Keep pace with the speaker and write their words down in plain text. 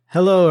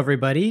Hello,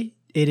 everybody.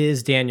 It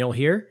is Daniel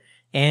here.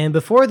 And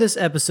before this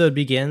episode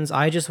begins,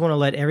 I just want to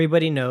let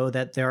everybody know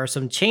that there are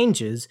some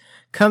changes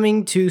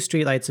coming to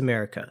Streetlights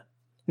America.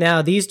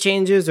 Now, these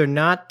changes are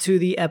not to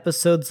the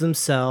episodes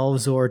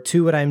themselves or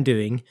to what I'm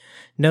doing.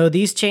 No,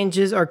 these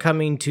changes are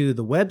coming to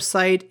the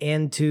website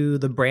and to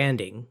the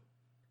branding.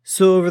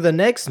 So over the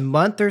next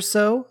month or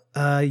so,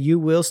 you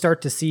will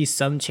start to see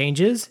some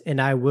changes, and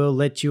I will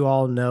let you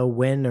all know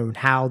when and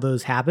how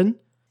those happen.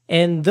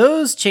 And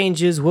those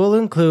changes will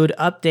include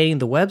updating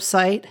the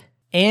website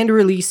and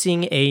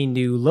releasing a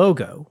new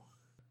logo.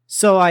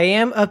 So I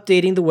am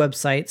updating the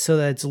website so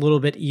that it's a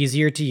little bit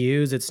easier to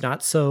use. It's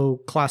not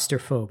so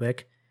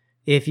claustrophobic.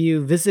 If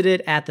you visit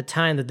it at the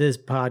time that this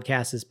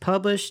podcast is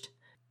published,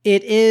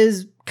 it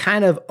is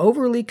kind of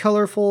overly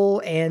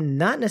colorful and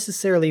not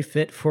necessarily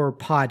fit for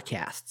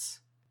podcasts.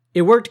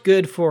 It worked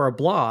good for a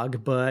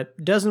blog,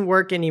 but doesn't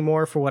work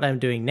anymore for what I'm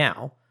doing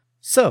now.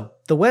 So,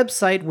 the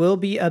website will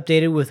be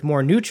updated with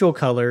more neutral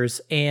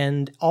colors,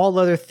 and all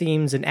other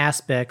themes and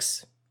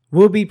aspects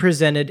will be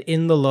presented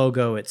in the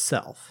logo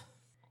itself.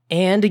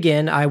 And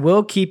again, I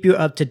will keep you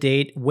up to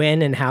date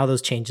when and how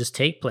those changes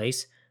take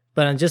place,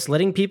 but I'm just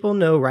letting people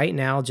know right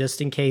now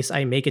just in case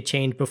I make a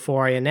change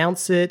before I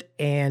announce it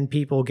and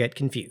people get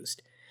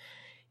confused.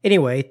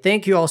 Anyway,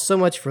 thank you all so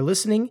much for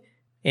listening,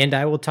 and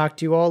I will talk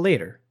to you all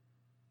later.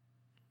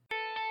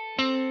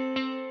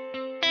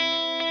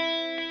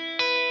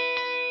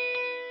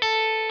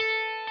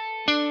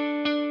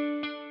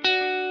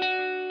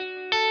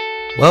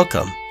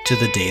 Welcome to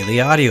the Daily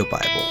Audio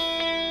Bible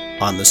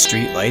on the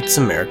Streetlights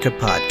America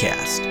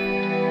podcast.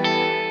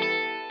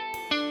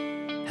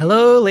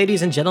 Hello,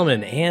 ladies and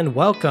gentlemen, and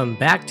welcome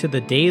back to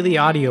the Daily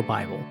Audio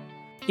Bible.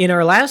 In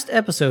our last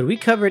episode, we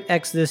covered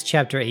Exodus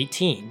chapter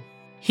 18.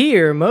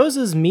 Here,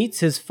 Moses meets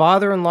his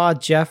father-in-law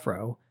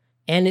Jethro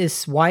and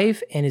his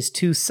wife and his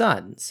two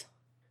sons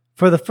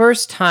for the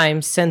first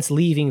time since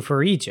leaving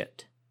for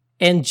Egypt.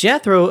 And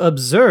Jethro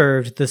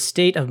observed the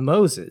state of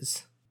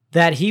Moses,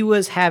 that he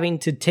was having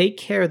to take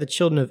care of the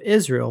children of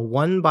Israel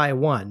one by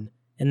one,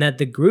 and that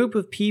the group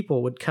of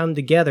people would come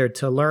together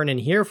to learn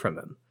and hear from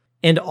him,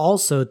 and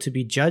also to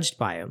be judged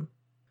by him.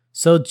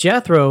 So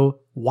Jethro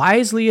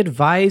wisely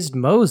advised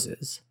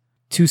Moses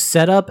to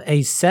set up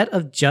a set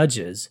of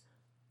judges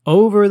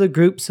over the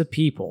groups of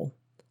people,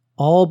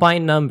 all by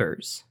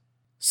numbers,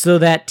 so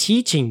that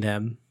teaching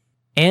them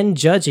and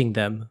judging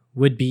them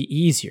would be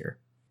easier.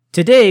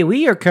 Today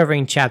we are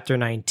covering chapter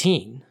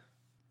 19.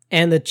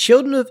 And the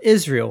children of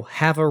Israel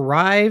have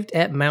arrived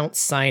at Mount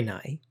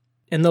Sinai,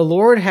 and the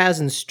Lord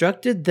has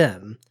instructed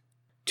them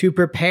to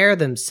prepare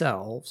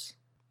themselves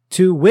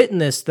to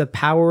witness the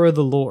power of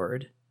the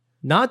Lord,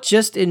 not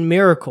just in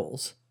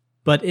miracles,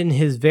 but in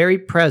his very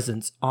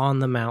presence on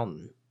the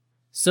mountain.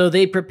 So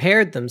they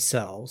prepared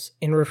themselves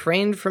and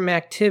refrained from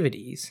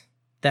activities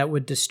that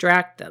would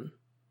distract them.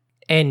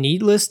 And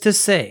needless to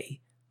say,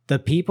 the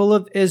people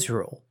of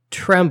Israel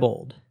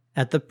trembled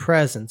at the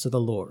presence of the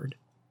Lord.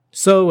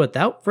 So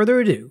without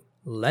further ado,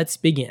 let's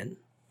begin.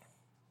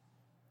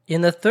 In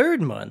the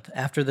 3rd month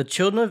after the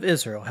children of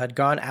Israel had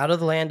gone out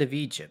of the land of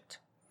Egypt,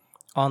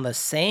 on the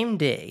same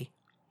day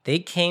they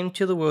came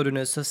to the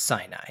wilderness of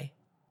Sinai,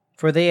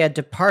 for they had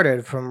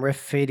departed from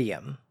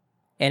Rephidim,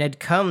 and had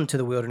come to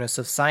the wilderness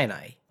of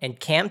Sinai, and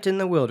camped in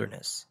the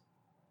wilderness.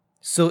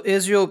 So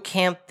Israel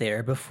camped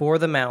there before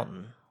the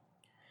mountain.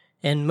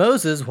 And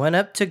Moses went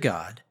up to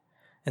God,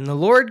 and the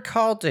Lord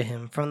called to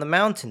him from the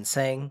mountain,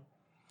 saying,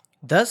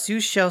 Thus you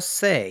shall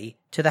say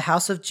to the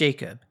house of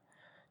Jacob,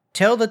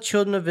 Tell the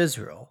children of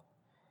Israel,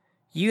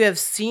 You have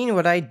seen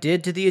what I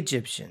did to the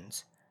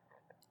Egyptians,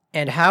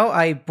 and how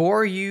I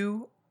bore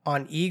you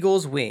on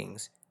eagle's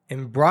wings,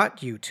 and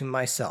brought you to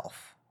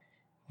myself.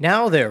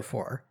 Now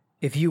therefore,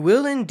 if you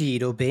will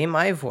indeed obey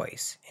my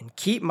voice, and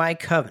keep my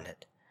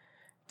covenant,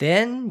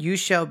 then you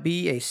shall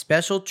be a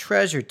special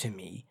treasure to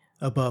me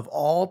above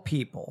all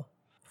people,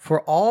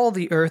 for all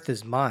the earth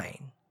is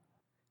mine,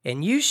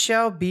 and you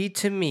shall be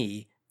to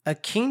me a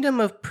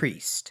kingdom of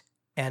priests,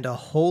 and a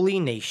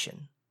holy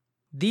nation.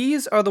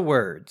 These are the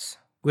words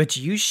which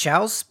you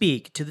shall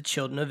speak to the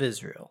children of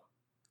Israel.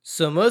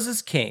 So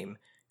Moses came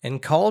and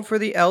called for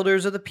the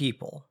elders of the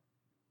people,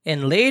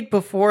 and laid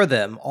before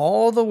them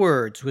all the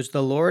words which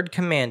the Lord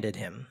commanded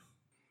him.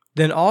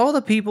 Then all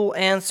the people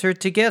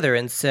answered together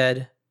and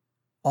said,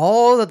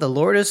 All that the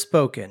Lord has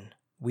spoken,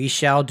 we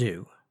shall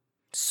do.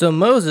 So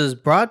Moses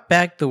brought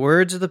back the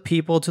words of the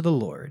people to the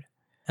Lord.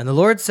 And the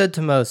Lord said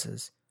to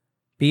Moses,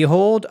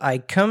 Behold, I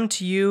come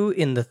to you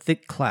in the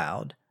thick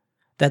cloud,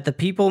 that the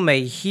people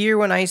may hear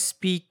when I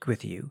speak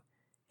with you,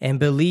 and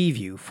believe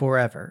you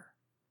forever.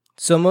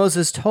 So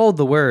Moses told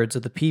the words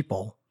of the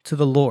people to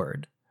the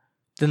Lord.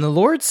 Then the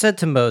Lord said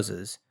to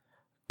Moses,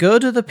 Go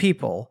to the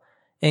people,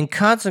 and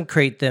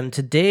consecrate them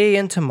today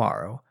and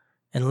tomorrow,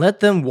 and let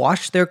them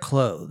wash their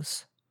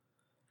clothes,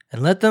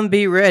 and let them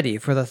be ready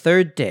for the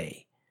 3rd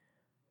day.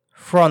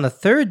 For on the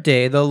 3rd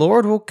day the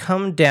Lord will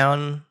come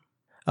down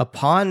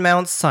upon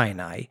Mount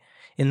Sinai,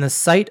 in the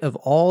sight of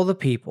all the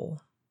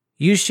people.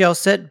 You shall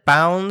set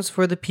bounds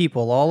for the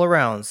people all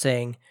around,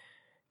 saying,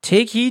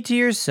 Take heed to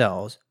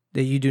yourselves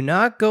that you do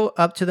not go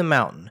up to the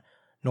mountain,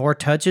 nor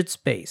touch its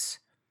base.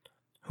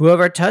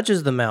 Whoever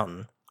touches the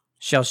mountain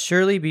shall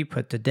surely be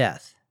put to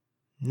death.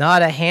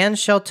 Not a hand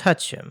shall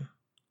touch him,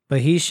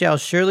 but he shall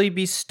surely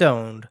be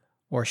stoned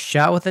or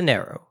shot with an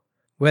arrow.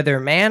 Whether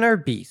man or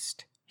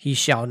beast, he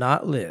shall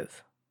not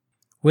live.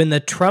 When the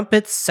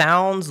trumpet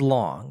sounds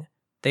long,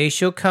 they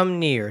shall come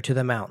near to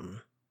the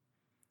mountain.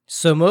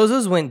 So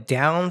Moses went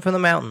down from the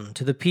mountain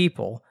to the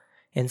people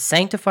and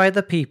sanctified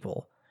the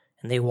people,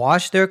 and they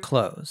washed their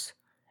clothes.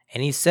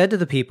 And he said to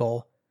the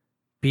people,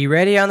 Be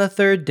ready on the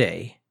third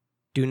day.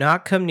 Do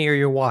not come near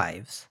your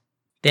wives.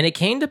 Then it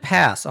came to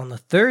pass on the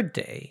third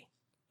day,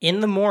 in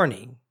the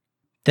morning,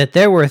 that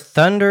there were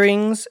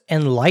thunderings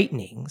and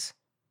lightnings,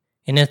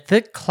 and a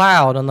thick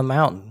cloud on the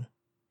mountain,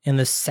 and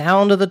the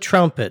sound of the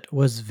trumpet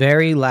was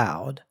very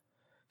loud.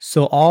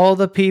 So all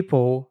the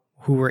people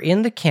who were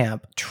in the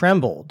camp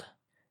trembled.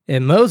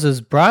 And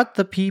Moses brought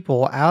the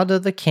people out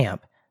of the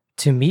camp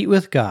to meet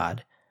with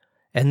God,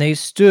 and they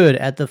stood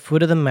at the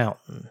foot of the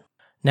mountain.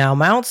 Now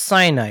Mount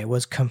Sinai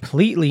was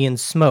completely in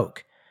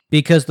smoke,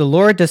 because the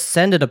Lord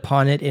descended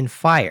upon it in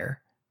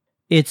fire.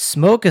 Its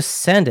smoke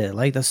ascended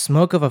like the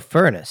smoke of a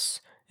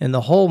furnace, and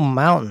the whole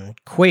mountain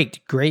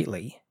quaked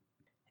greatly.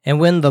 And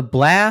when the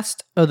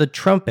blast of the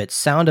trumpet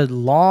sounded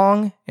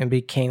long and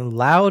became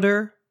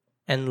louder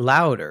and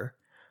louder,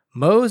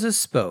 Moses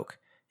spoke,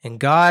 and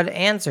God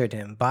answered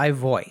him by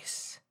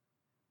voice.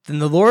 Then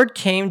the Lord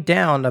came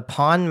down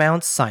upon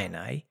Mount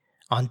Sinai,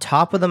 on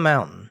top of the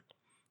mountain,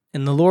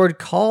 and the Lord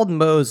called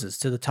Moses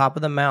to the top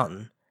of the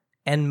mountain,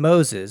 and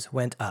Moses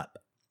went up.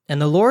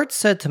 And the Lord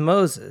said to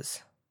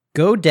Moses,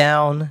 Go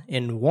down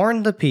and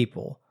warn the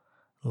people,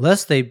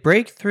 lest they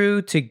break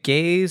through to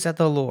gaze at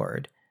the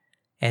Lord,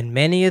 and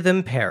many of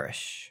them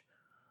perish.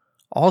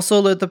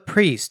 Also let the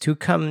priests who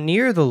come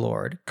near the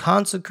Lord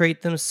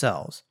consecrate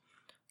themselves,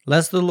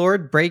 lest the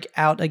Lord break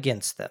out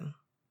against them.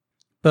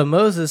 But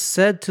Moses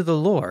said to the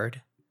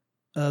Lord,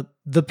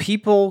 The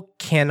people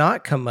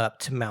cannot come up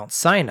to Mount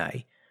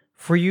Sinai,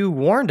 for you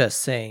warned us,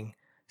 saying,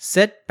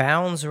 Set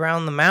bounds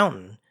around the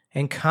mountain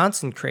and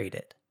consecrate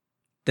it.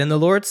 Then the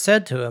Lord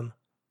said to him,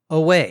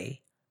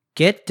 Away,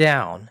 get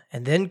down,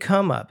 and then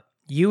come up,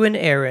 you and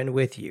Aaron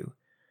with you.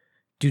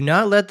 Do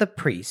not let the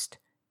priest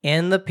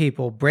and the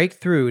people break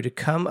through to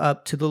come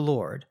up to the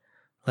Lord,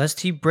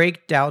 lest he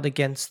break out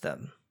against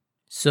them.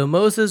 So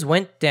Moses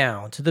went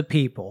down to the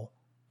people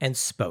and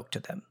spoke to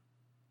them.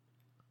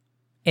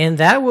 And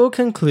that will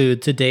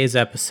conclude today's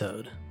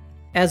episode.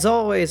 As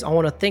always, I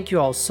want to thank you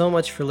all so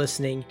much for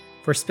listening,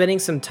 for spending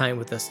some time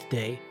with us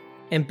today,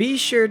 and be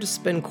sure to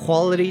spend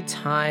quality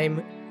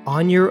time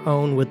on your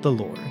own with the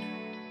Lord.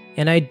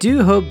 And I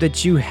do hope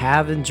that you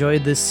have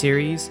enjoyed this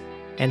series,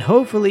 and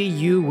hopefully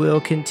you will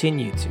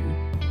continue to.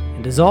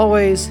 And as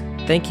always,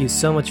 thank you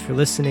so much for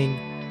listening,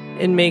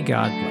 and may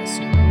God bless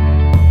you.